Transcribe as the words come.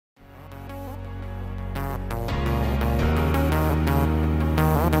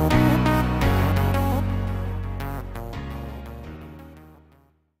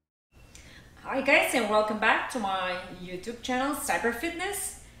Hi guys, and welcome back to my YouTube channel Cyber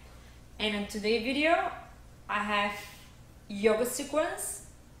Fitness. And in today's video I have yoga sequence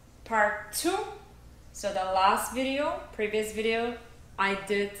part 2. So the last video, previous video, I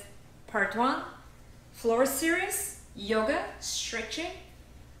did part 1, floor series, yoga, stretching,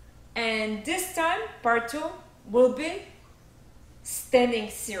 and this time part 2 will be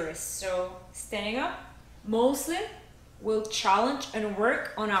standing series. So standing up, mostly we'll challenge and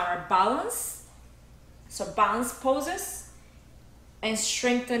work on our balance, so balance poses, and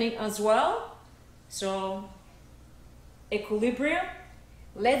strengthening as well, so equilibrium.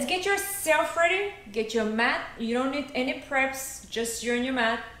 Let's get yourself ready, get your mat. You don't need any preps, just you and your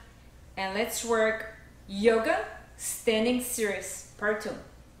mat, and let's work yoga standing series part 2.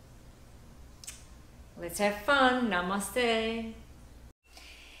 Let's have fun. Namaste.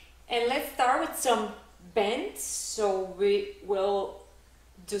 And let's start with some bends. So we will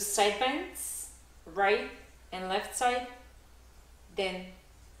do side bends, right and left side, then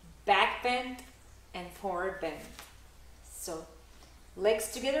back bend and forward bend. So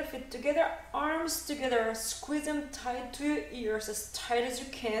legs together, feet together, arms together, squeeze them tight to your ears, as tight as you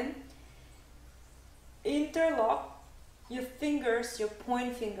can. Interlock your fingers, your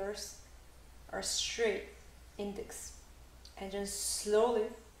point fingers are straight, index, and just slowly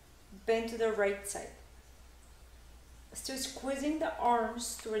bend to the right side. Still squeezing the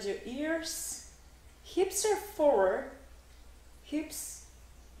arms towards your ears. Hips are forward. Hips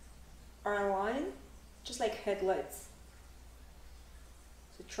are aligned, just like headlights.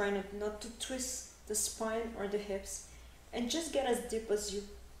 So try not to twist the spine or the hips, and just get as deep as you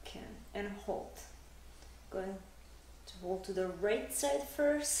can and hold. Going to hold to the right side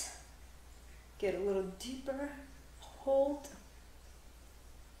first. Get a little deeper. Hold.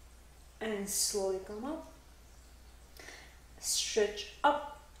 And slowly come up. Stretch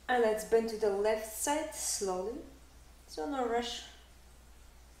up, and let's bend to the left side slowly, so no rush.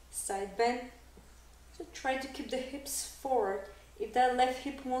 Side bend, so try to keep the hips forward. If that left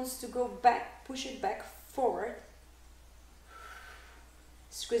hip wants to go back, push it back forward.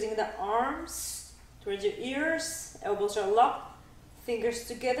 Squeezing the arms towards your ears, elbows are locked, fingers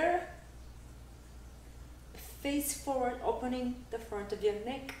together, face forward, opening the front of your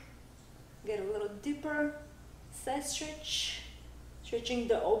neck. Get a little deeper. Side stretch, stretching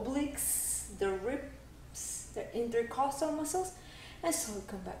the obliques, the ribs, the intercostal muscles, and slowly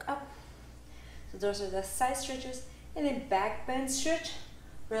come back up. So those are the side stretches, and then back bend stretch,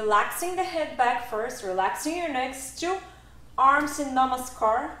 relaxing the head back first, relaxing your neck, still arms in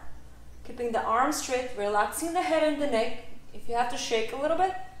namaskar, keeping the arms straight, relaxing the head and the neck, if you have to shake a little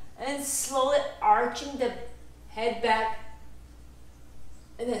bit, and slowly arching the head back,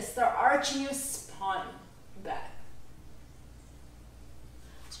 and then start arching your spine back.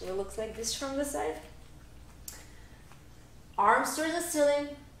 So it looks like this from the side. Arms towards the ceiling,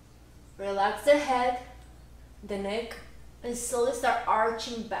 relax the head, the neck, and slowly start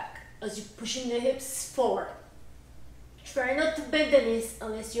arching back as you're pushing the hips forward. Try not to bend the knees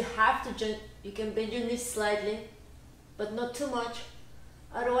unless you have to. You can bend your knees slightly, but not too much.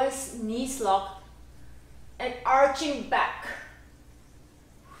 Otherwise, knees locked and arching back.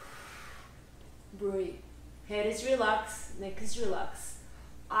 Breathe. Head is relaxed, neck is relaxed.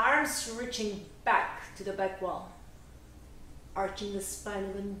 Arms reaching back to the back wall. Arching the spine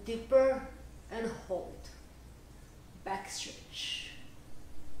even deeper and hold. Back stretch.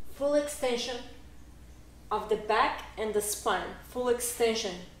 Full extension of the back and the spine. Full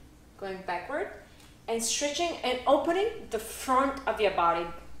extension. Going backward and stretching and opening the front of your body.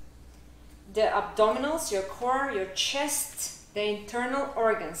 The abdominals, your core, your chest, the internal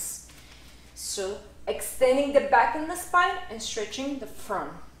organs. So extending the back and the spine and stretching the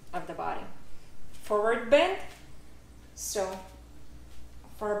front of the body. Forward bend. So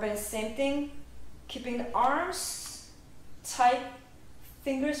forward bend, same thing. Keeping the arms tight,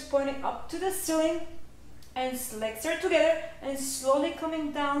 fingers pointing up to the ceiling, and legs are together, and slowly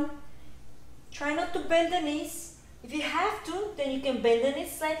coming down. Try not to bend the knees. If you have to, then you can bend the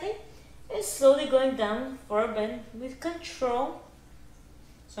knees slightly, and slowly going down, forward bend with control.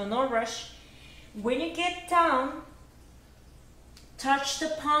 So no rush. When you get down, touch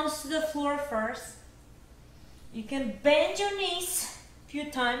the palms to the floor first. You can bend your knees a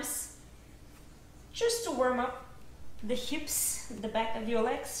few times just to warm up the hips, the back of your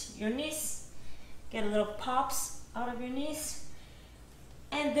legs, your knees. Get a little pops out of your knees.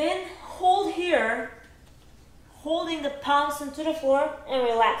 And then hold here, holding the palms into the floor and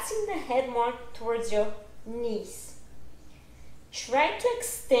relaxing the head more towards your knees. Try to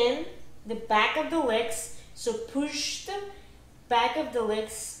extend the back of the legs, so push the back of the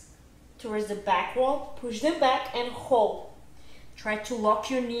legs towards the back wall. Push them back and hold. Try to lock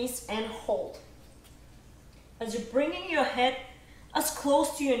your knees and hold. As you're bringing your head as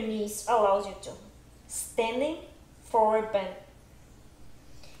close to your knees allows you to. Standing, forward bend.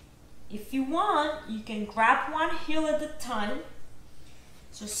 If you want, you can grab one heel at a time.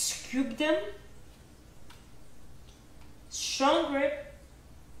 So scoop them. Strong grip.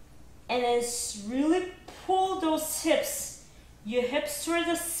 And then really pull those hips, your hips toward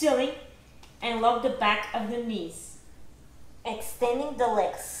the ceiling, and lock the back of the knees. Extending the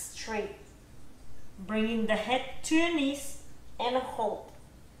legs straight. Bringing the head to your knees and hold.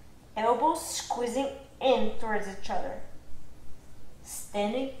 Elbows squeezing in towards each other.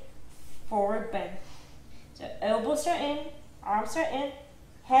 Standing, forward bend. So elbows are in, arms are in,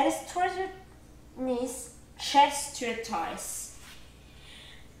 head is towards your knees, chest to your thighs.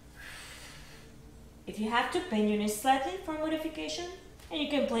 If you have to, bend your knees slightly for modification, and you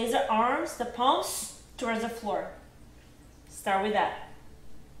can place the arms, the palms towards the floor. Start with that.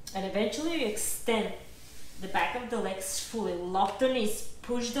 And eventually you extend the back of the legs fully. Lock the knees,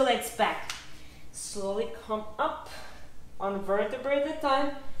 push the legs back. Slowly come up, one vertebra at a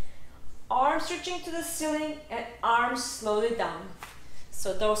time. Arms reaching to the ceiling and arms slowly down.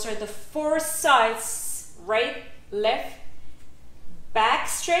 So those are the 4 sides, right, left, back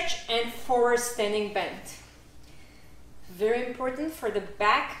stretch and forward standing bend. Very important for the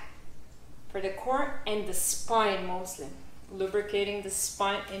back, for the core and the spine mostly. Lubricating the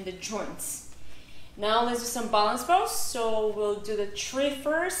spine and the joints. Now let's do some balance pose. So we'll do the tree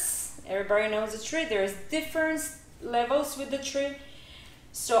first. Everybody knows the tree. There's different levels with the tree.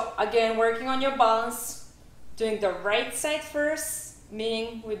 So again, working on your balance, doing the right side first,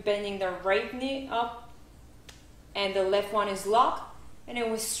 meaning we're bending the right knee up and the left one is locked, and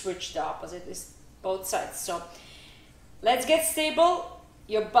then we switch the opposite, is both sides. So let's get stable.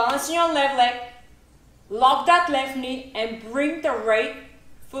 You're balancing your left leg. Lock that left knee and bring the right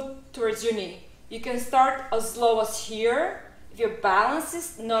foot towards your knee. You can start as low as here. If your balance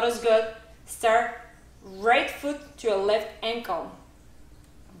is not as good, start right foot to your left ankle.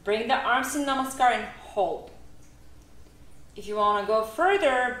 Bring the arms in Namaskar and hold. If you want to go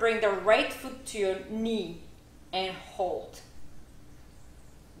further, bring the right foot to your knee and hold.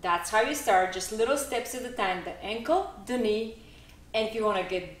 That's how you start, just little steps at a time. The ankle, the knee. And if you want to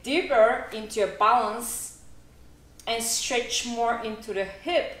get deeper into your balance and stretch more into the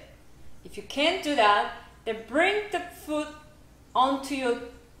hip, if you can't do that, then bring the foot onto your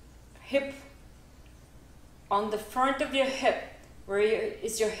hip, on the front of your hip, where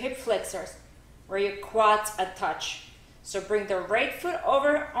is your hip flexors, where your quads attach. So bring the right foot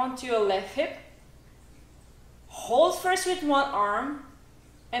over onto your left hip. Hold first with one arm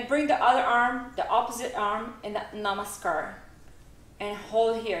and bring the other arm, the opposite arm, in the Namaskar. And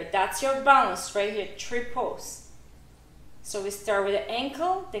hold here. That's your balance right here, tree pose. So we start with the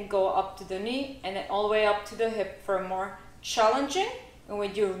ankle, then go up to the knee, and then all the way up to the hip for more challenging. And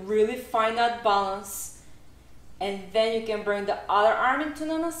when you really find that balance, and then you can bring the other arm into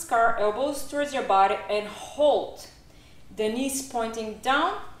Namaskar, elbows towards your body, and hold. The knees pointing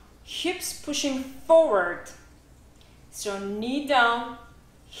down, hips pushing forward. So knee down,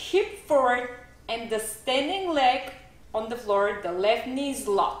 hip forward, and the standing leg on the floor, the left knee is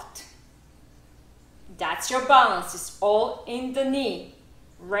locked. That's your balance. It's all in the knee.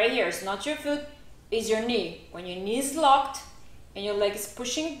 Right here, it's not your foot, it's your knee. When your knee is locked and your leg is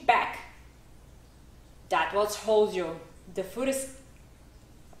pushing back, that's what holds you. The foot is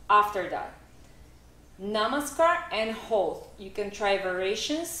after that. Namaskar and hold. You can try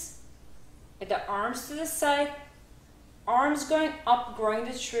variations with the arms to the side, arms going up, growing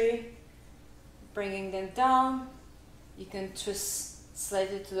the tree, bringing them down. You can twist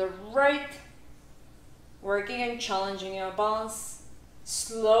slightly to the right, working and challenging your balance.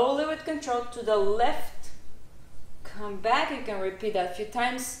 Slowly with control to the left. Come back. You can repeat that a few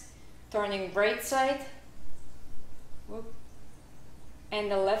times. Turning right side. Whoop.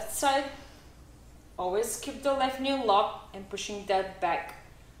 And the left side. Always keep the left knee locked and pushing that back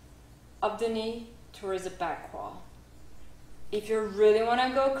of the knee towards the back wall. If you really want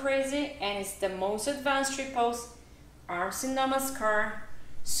to go crazy and it's the most advanced tree pose, arms in Namaskar,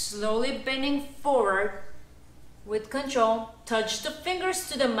 slowly bending forward with control. Touch the fingers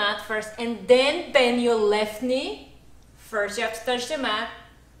to the mat first and then bend your left knee. First you have to touch the mat.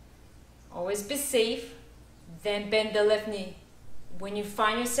 Always be safe. Then bend the left knee. When you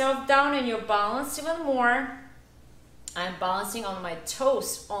find yourself down and you're balanced even more, I'm balancing on my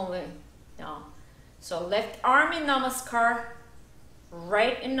toes only now. So left arm in Namaskar,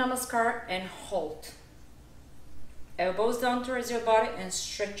 right in Namaskar, and hold. Elbows down towards your body and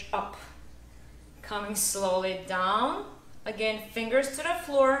stretch up. Coming slowly down. Again, fingers to the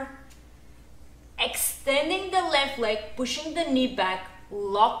floor. Extending the left leg, pushing the knee back.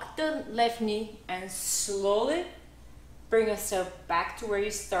 Lock the left knee and slowly bring yourself back to where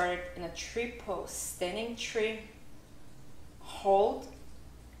you started in a tree pose. Standing tree. Hold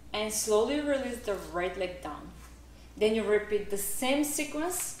and slowly release the right leg down. Then you repeat the same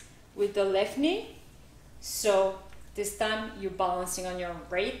sequence with the left knee. So this time you're balancing on your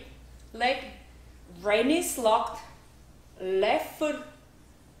right leg. Right knee is locked. Left foot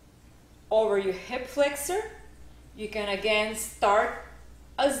over your hip flexor. You can again start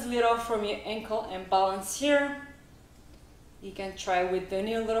as little from your ankle and balance here. You can try with the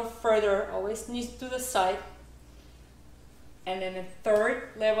knee a little further, always knees to the side. And then a third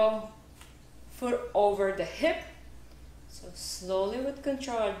level, foot over the hip. So slowly with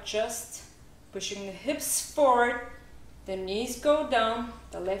control, adjust, pushing the hips forward, the knees go down,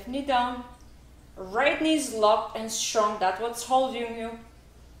 the left knee down, right knee is locked and strong, that's what's holding you.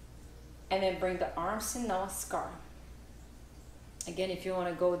 And then bring the arms in Namaskar. Again, if you want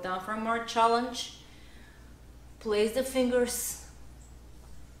to go down for more challenge, place the fingers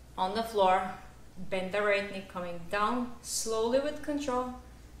on the floor, bend the right knee coming down, slowly with control.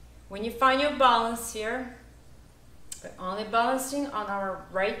 When you find your balance here, we're only balancing on our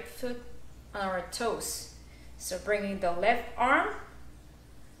right foot, on our toes. So bringing the left arm,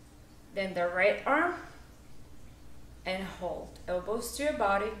 then the right arm, and hold. Elbows to your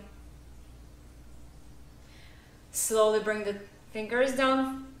body. Slowly bring the fingers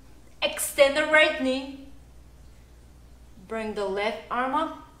down, extend the right knee, bring the left arm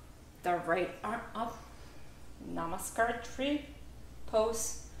up, the right arm up, Namaskar tree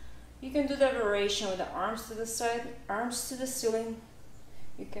pose. You can do the variation with the arms to the side, arms to the ceiling.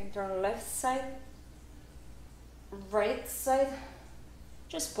 You can turn left side, right side.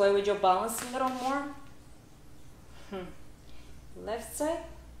 Just play with your balance a little more. Left side,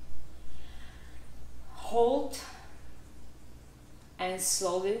 hold, and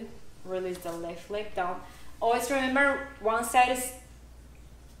slowly release the left leg down. Always remember, one side is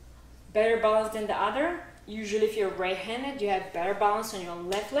better balanced than the other. Usually if you're right-handed, you have better balance on your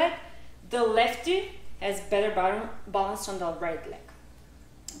left leg. The lefty has better balance on the right leg.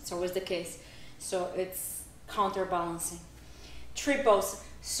 It's always the case. So it's counterbalancing. Tree pose.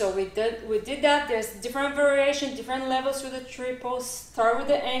 So we did that. There's different variation, different levels with the tree pose. Start with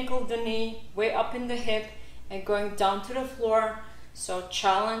the ankle, the knee, way up in the hip, and going down to the floor. So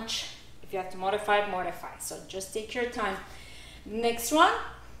challenge. If you have to modify, modify. So just take your time. Next one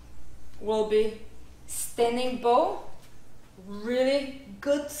will be standing bow. Really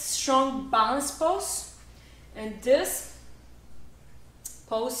good, strong balance pose. And this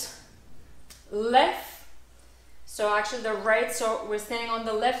pose, left. So actually the right, so we're standing on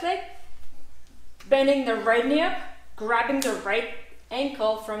the left leg, bending the right knee up, grabbing the right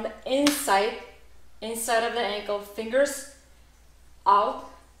ankle from the inside of the ankle, fingers out.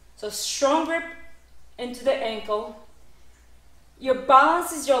 So strong grip into the ankle. Your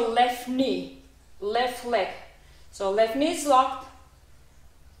balance is your left knee, left leg. So left knee is locked,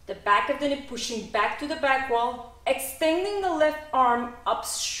 the back of the knee pushing back to the back wall, extending the left arm up,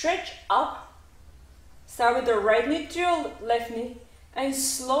 stretch up. Start with the right knee to your left knee and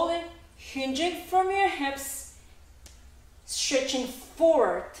slowly hinging from your hips, stretching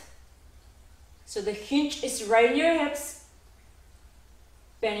forward. So the hinge is right in your hips,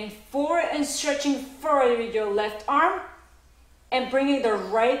 bending forward and stretching forward with your left arm and bringing the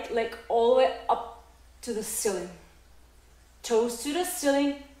right leg all the way up to the ceiling. Toes to the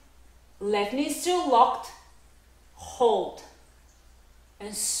ceiling, left knee still locked, hold,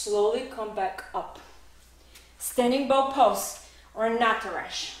 and slowly come back up. Standing bow pose or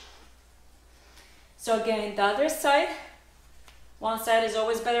Nataraj. So again, the other side, one side is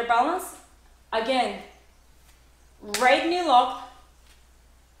always better balance. Again, right knee locked,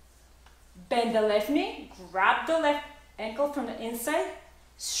 bend the left knee, grab the left ankle from the inside,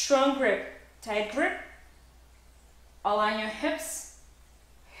 strong grip, tight grip, align your hips,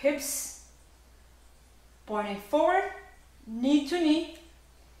 pointing forward, knee to knee.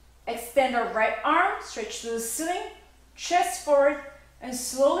 Extend the right arm, stretch to the ceiling, chest forward, and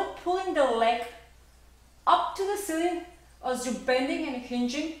slowly pulling the leg up to the ceiling as you're bending and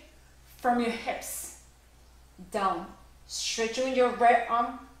hinging from your hips. Down, stretching your right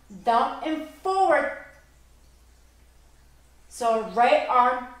arm, down and forward. So right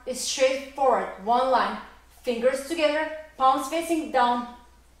arm is straight forward, one line, fingers together, palms facing down,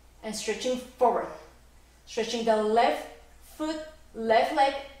 and stretching forward. Stretching the left foot, left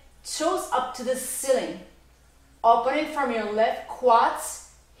leg, toes up to the ceiling. Opening from your left quads,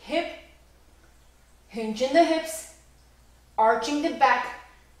 hip, hinging the hips, arching the back,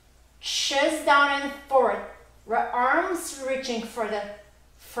 chest down and forward, right arms reaching for the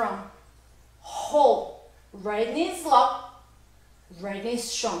front. Hold, right knee is locked, right knee is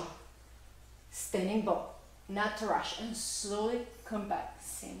strong. Standing bow, not to rush, and slowly come back.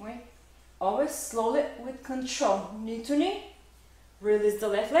 Same way. Always slowly with control. Knee to knee, release the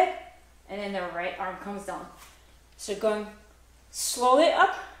left leg, and then the right arm comes down. So going slowly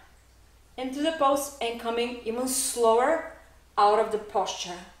up into the pose and coming even slower out of the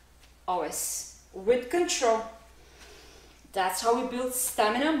posture. Always with control. That's how we build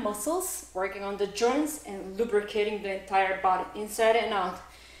stamina muscles, working on the joints and lubricating the entire body inside and out.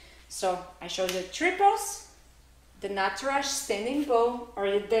 So I showed you 3 poses, the not to rush standing bow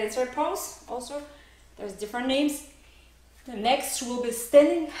or the dancer pose. Also, there's different names. The next will be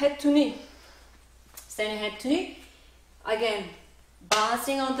standing head to knee. Standing head to knee. Again,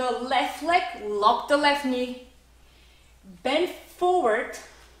 balancing on the left leg, lock the left knee, bend forward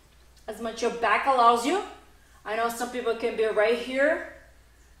as much your back allows you. I know some people can be right here.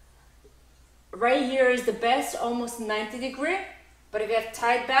 Right here is the best, almost 90 degrees. But if you have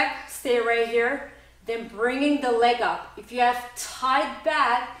tight back, stay right here. Then bringing the leg up. If you have tight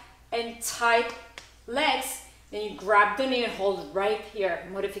back and tight legs, then you grab the knee and hold it right here.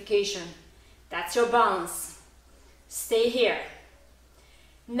 Modification. That's your balance. Stay here.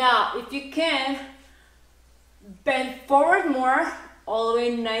 Now, if you can, bend forward more, all the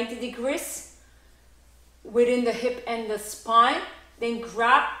way 90 degrees within the hip and the spine. Then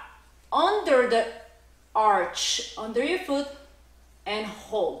grab under the arch, under your foot, and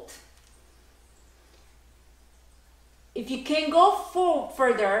hold. If you can go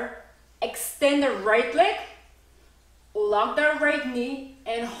further, extend the right leg, lock the right knee,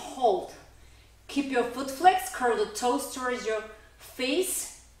 and hold. Keep your foot flexed, curl the toes towards your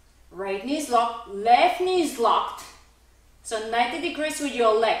face. Right knee is locked, left knee is locked. So 90 degrees with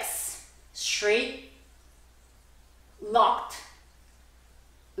your legs. Straight, locked,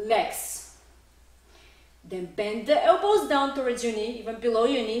 legs. Then bend the elbows down towards your knee, even below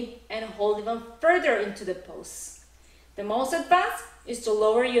your knee, and hold even further into the pose. The most advanced is to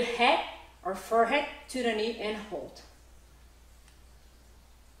lower your head or forehead to the knee and hold.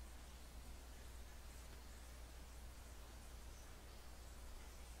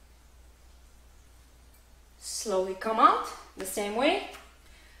 Slowly come out the same way.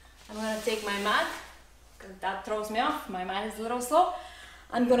 I'm going to take my mat because that throws me off. My mat is a little slow.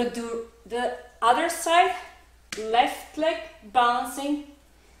 I'm going to do the other side, left leg balancing,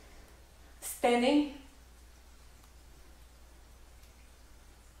 standing.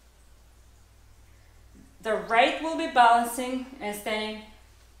 The right will be balancing and standing,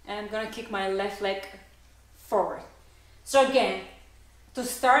 and I'm going to kick my left leg forward. So again, to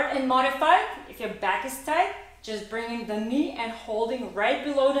start and modify, if your back is tight, just bringing the knee and holding right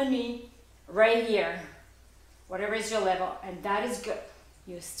below the knee, right here, whatever is your level, and that is good.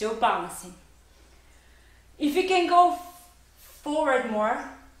 You're still balancing. If you can go forward more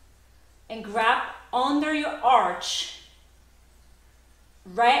and grab under your arch,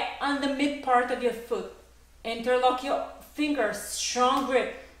 right on the mid part of your foot, interlock your fingers, strong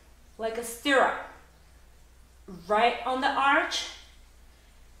grip, like a stirrup, right on the arch,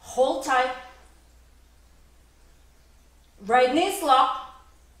 hold tight, right knee is locked,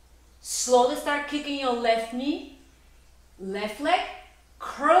 slowly start kicking your left knee, left leg,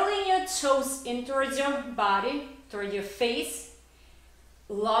 curling your toes in towards your body, toward your face,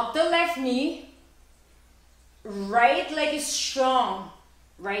 lock the left knee, right leg is strong,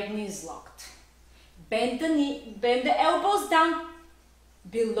 right knee is locked. Bend the knee, bend the elbows down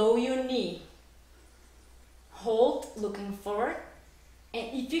below your knee. Hold, looking forward. And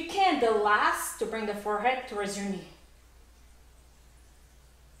if you can, the last, to bring the forehead towards your knee.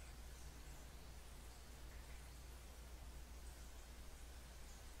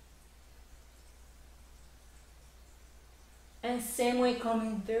 And same way,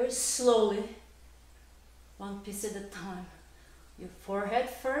 coming very slowly, one piece at a time. Your forehead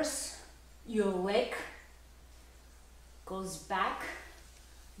first, your leg goes back,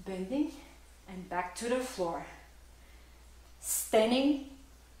 bending, and back to the floor. Standing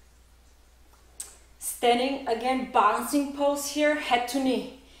again, balancing pose here, head to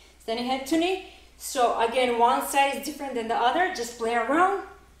knee. Standing head to knee. So again, one side is different than the other, just play around.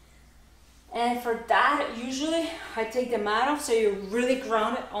 And for that, usually I take the mat off so you're really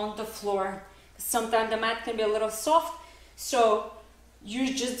grounded on the floor. Sometimes the mat can be a little soft, so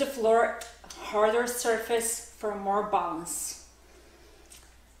use just the floor, harder surface for more balance.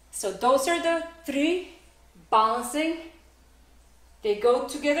 So those are the 3 balancing. They go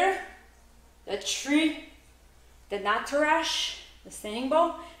together the tree, the natarash, the standing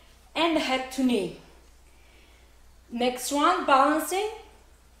bow, and the head to knee. Next one, balancing.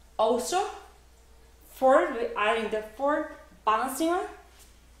 Also, forward, we're adding the forward balancing one.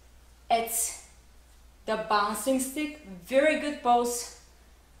 It's the balancing stick, very good pose.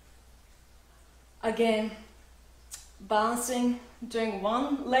 Again, balancing, doing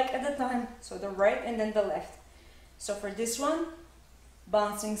one leg at a time, so the right and then the left. So for this one,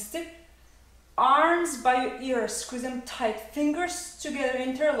 balancing stick, arms by your ears, squeeze them tight, fingers together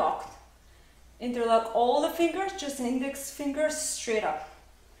interlocked. Interlock all the fingers, just index fingers straight up.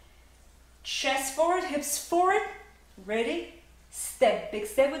 Chest forward, hips forward, ready, step, big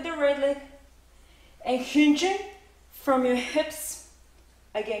step with the right leg, and hinging from your hips,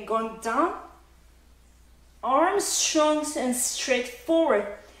 again going down, arms strong and straight forward,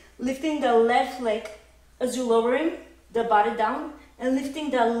 lifting the left leg as you're lowering the body down and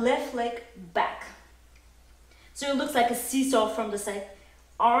lifting the left leg back. So it looks like a seesaw from the side.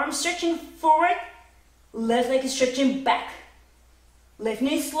 Arms stretching forward, left leg is stretching back. Left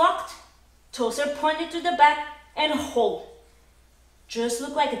knee is locked, toes are pointed to the back, and hold. Just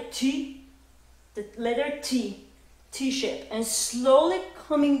look like a T, the letter T, T shape, and slowly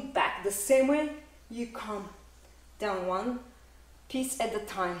coming back the same way you come down, one piece at a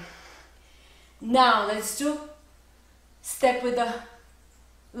time. Now let's do step with the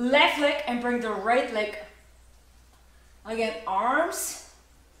left leg and bring the right leg. Again, arms,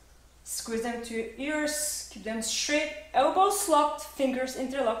 squeeze them to your ears, keep them straight, elbows locked, fingers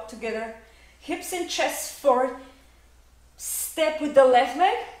interlocked together, hips and chest forward. Step with the left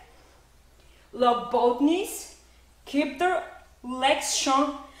leg, lock both knees, keep the legs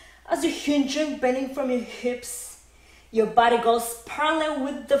strong as you hinge and bending from your hips. Your body goes parallel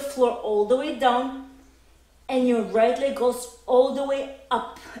with the floor all the way down, and your right leg goes all the way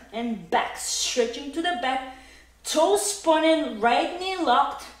up and back, stretching to the back, toes pointing, right knee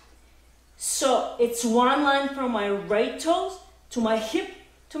locked. So it's one line from my right toes to my hip,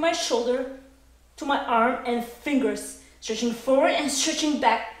 to my shoulder, to my arm, and fingers. Stretching forward and stretching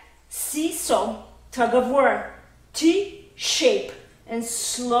back. Seesaw, tug of war, T shape, and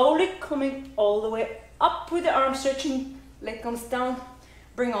slowly coming all the way up with the arm stretching, leg comes down,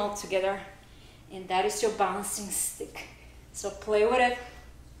 bring all together. And that is your balancing stick. So play with it.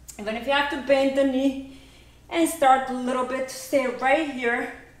 Even if you have to bend the knee and start a little bit, stay right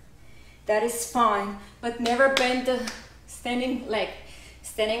here, that is fine. But never bend the standing leg.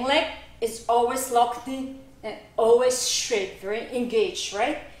 Standing leg is always locked in and always straight, very engaged,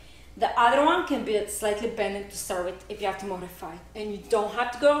 right? The other one can be slightly bended to start with if you have to modify it. And you don't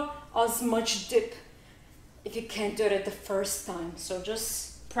have to go as much dip if you can't do it at the first time. So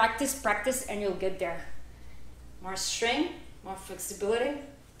just practice, and you'll get there. More strength, more flexibility,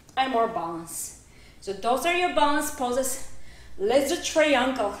 and more balance. So those are your balance poses. Let's do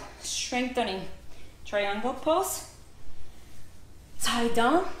triangle, strengthening. Triangle pose, tie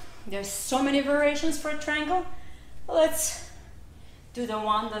down. There's so many variations for a triangle. Let's do the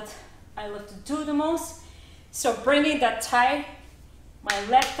one that I love to do the most. So bringing that thigh, my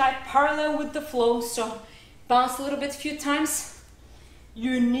left thigh parallel with the floor. So bounce a little bit, a few times.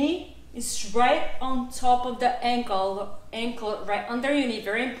 Your knee is right on top of the ankle right under your knee,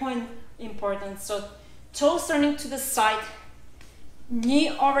 very important. So toes turning to the side, knee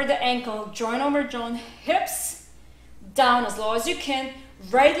over the ankle, joint over joint, hips down as low as you can.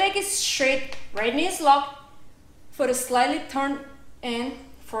 Right leg is straight, right knee is locked, foot is slightly turned in,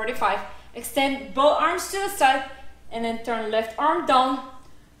 45. Extend both arms to the side and then turn left arm down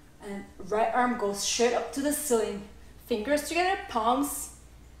and right arm goes straight up to the ceiling. Fingers together, palms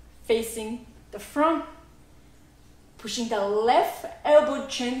facing the front. Pushing the left elbow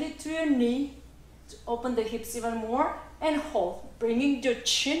gently to your knee to open the hips even more and hold. Bringing your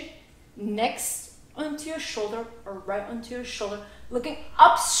chin next onto your shoulder or right onto your shoulder. Looking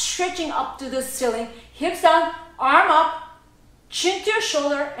up, stretching up to the ceiling. Hips down, arm up, chin to your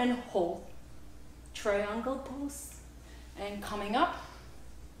shoulder and hold. Triangle pose. And coming up.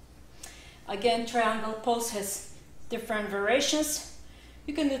 Again, triangle pose has different variations.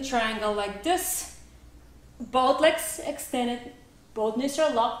 You can do triangle like this. Both legs extended, both knees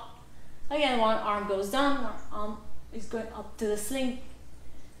are locked. Again, one arm goes down, one arm is going up to the ceiling.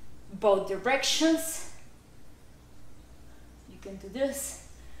 Both directions. You can do this.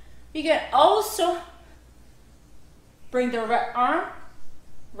 You can also bring the right arm,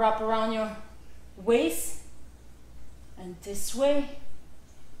 wrap around your waist, and this way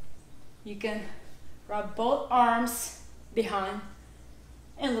you can wrap both arms behind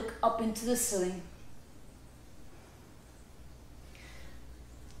and look up into the ceiling.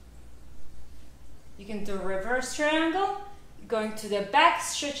 You can do reverse triangle, going to the back,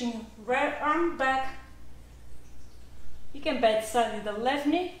 stretching right arm back. You can bend slightly the left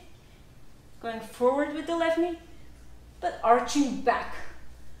knee, going forward with the left knee, but arching back.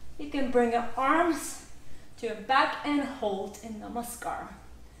 You can bring your arms to your back and hold in Namaskar.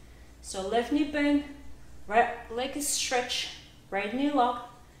 So left knee bend, right leg is stretched, right knee locked,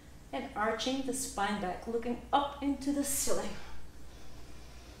 and arching the spine back, looking up into the ceiling.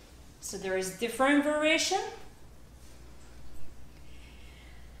 So there is different variation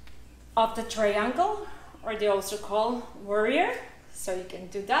of the triangle, or they also call warrior. So you can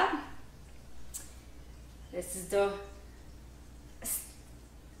do that. This is the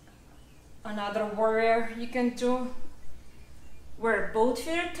another warrior you can do, where both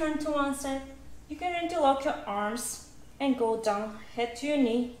feet are turned to one side. You can interlock your arms and go down, head to your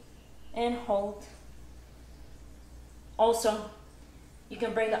knee, and hold. Also, you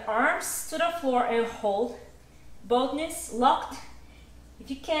can bring the arms to the floor and hold. Both knees locked. If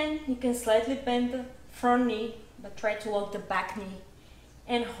you can slightly bend the front knee, but try to lock the back knee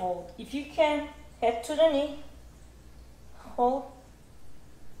and hold. If you can, head to the knee, hold.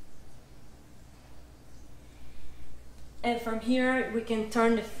 And from here, we can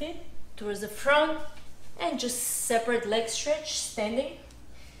turn the feet towards the front and just separate leg stretch, standing.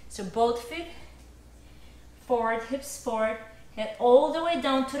 So both feet forward, hips forward, head all the way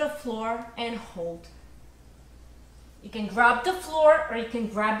down to the floor and hold. You can grab the floor or you can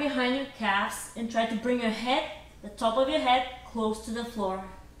grab behind your calves and try to bring your head, the top of your head, close to the floor.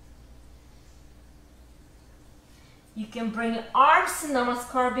 You can bring your arms in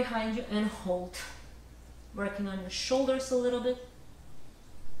Namaskar behind you and hold. Working on your shoulders a little bit.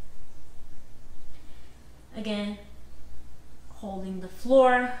 Again, holding the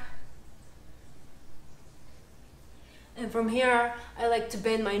floor. And from here, I like to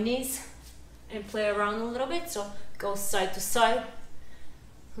bend my knees and play around a little bit. So go side to side,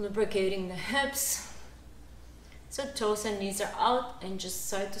 lubricating the hips. So toes and knees are out and just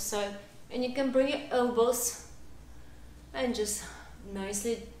side to side. And you can bring your elbows and just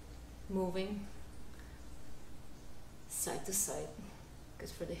nicely moving side to side.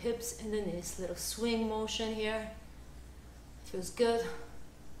 Because for the hips and the knees, little swing motion here. Feels good.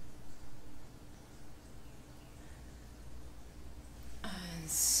 And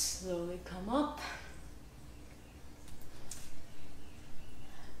slowly come up.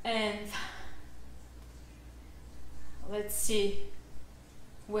 And let's see,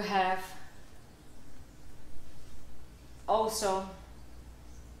 we have also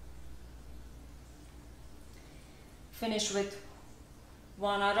finish with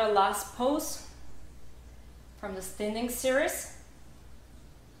one other last pose from the standing series.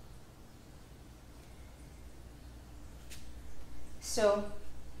 So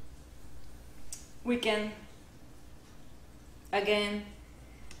we can, again,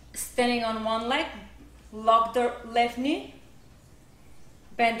 standing on one leg, lock the left knee,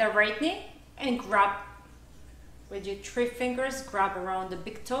 bend the right knee, and grab with your 3 fingers, grab around the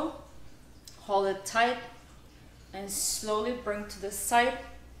big toe, hold it tight, and slowly bring to the side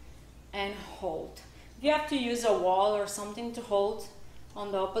and hold. If you have to use a wall or something to hold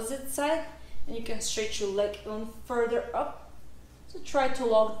on the opposite side, and you can stretch your leg even further up. So try to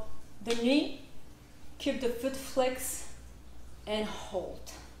lock the knee, keep the foot flexed, and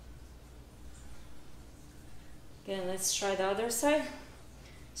hold. Again, let's try the other side.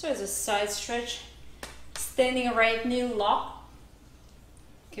 So as a side stretch, standing right knee locked,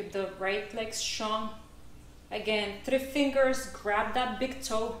 keep the right leg strong. Again, 3 fingers, grab that big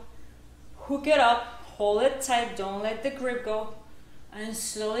toe, hook it up, hold it tight, don't let the grip go, and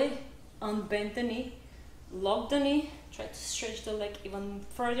slowly unbend the knee, lock the knee, try to stretch the leg even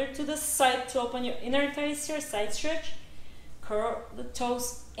further to the side to open your inner thighs here, side stretch, curl the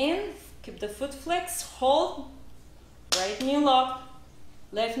toes in, keep the foot flexed, hold, right knee locked,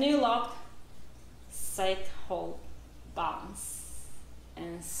 left knee locked, side hold, bounce,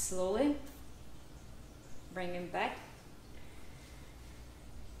 and slowly bring him back.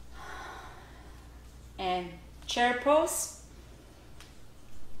 And chair pose.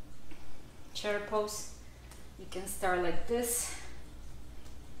 Chair pose. You can start like this.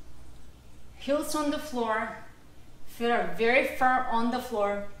 Heels on the floor. Feet are very firm on the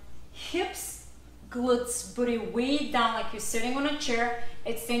floor. Hips, glutes, booty way down like you're sitting on a chair.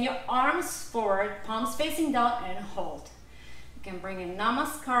 Extend your arms forward, palms facing down, and hold. You can bring in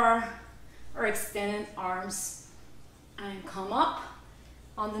Namaskar or extended arms and come up.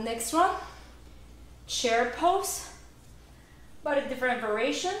 On the next one, chair pose, but a different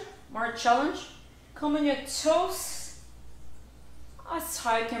variation, more challenge. Come on your toes as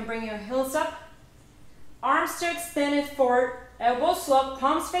high you can bring your heels up. Arms to extended forward, elbows locked,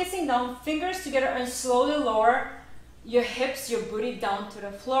 palms facing down, fingers together, and slowly lower your hips, your booty down to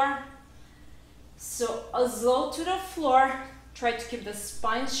the floor. So as low to the floor, try to keep the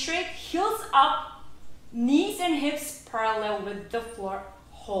spine straight, heels up, knees and hips parallel with the floor.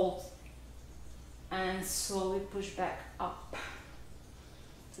 Hold and slowly push back up.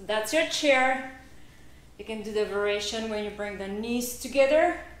 So that's your chair. You can do the variation when you bring the knees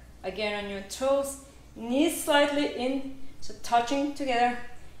together, again on your toes, knees slightly in, so touching together,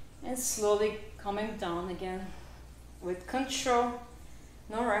 and slowly coming down again with control,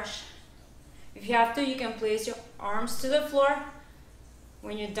 no rush. If you have to, you can place your arms to the floor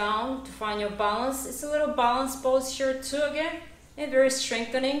when you're down to find your balance. It's a little balance pose here too again, and very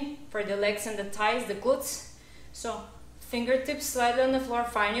strengthening for the legs and the thighs, the glutes. So fingertips slightly on the floor,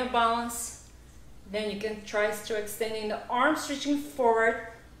 find your balance. Then you can try to extending the arms, reaching forward,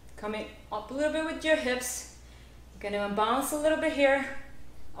 coming up a little bit with your hips. You can even balance a little bit here,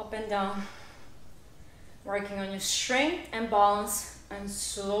 up and down. Working on your strength and balance, and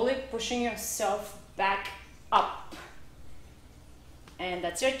slowly pushing yourself back up. And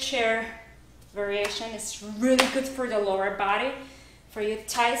that's your chair variation. It's really good for the lower body, for your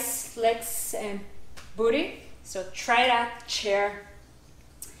thighs, legs, and booty. So try that chair.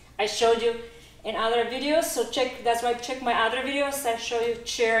 I showed you in other videos, so that's why check my other videos. I show you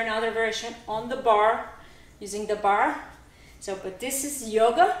chair and other variation on the bar, using the bar. So, but this is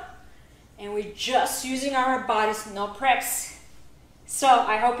yoga, and we're just using our bodies, no preps. So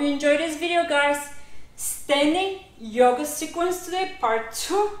I hope you enjoyed this video, guys. Standing yoga sequence today, part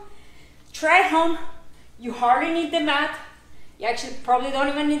 2. Try it home. You hardly need the mat. You actually probably don't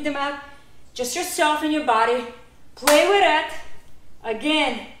even need the mat. Just yourself and your body. Play with it.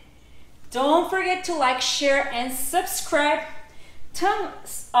 Again, don't forget to like, share, and subscribe.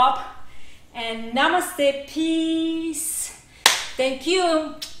 Thumbs up, and namaste, peace. Thank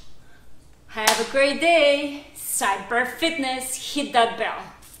you. Have a great day. Cyber Fitness, hit that bell.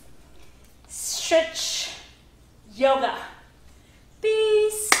 Stretch, yoga,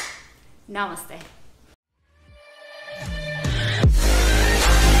 peace, namaste.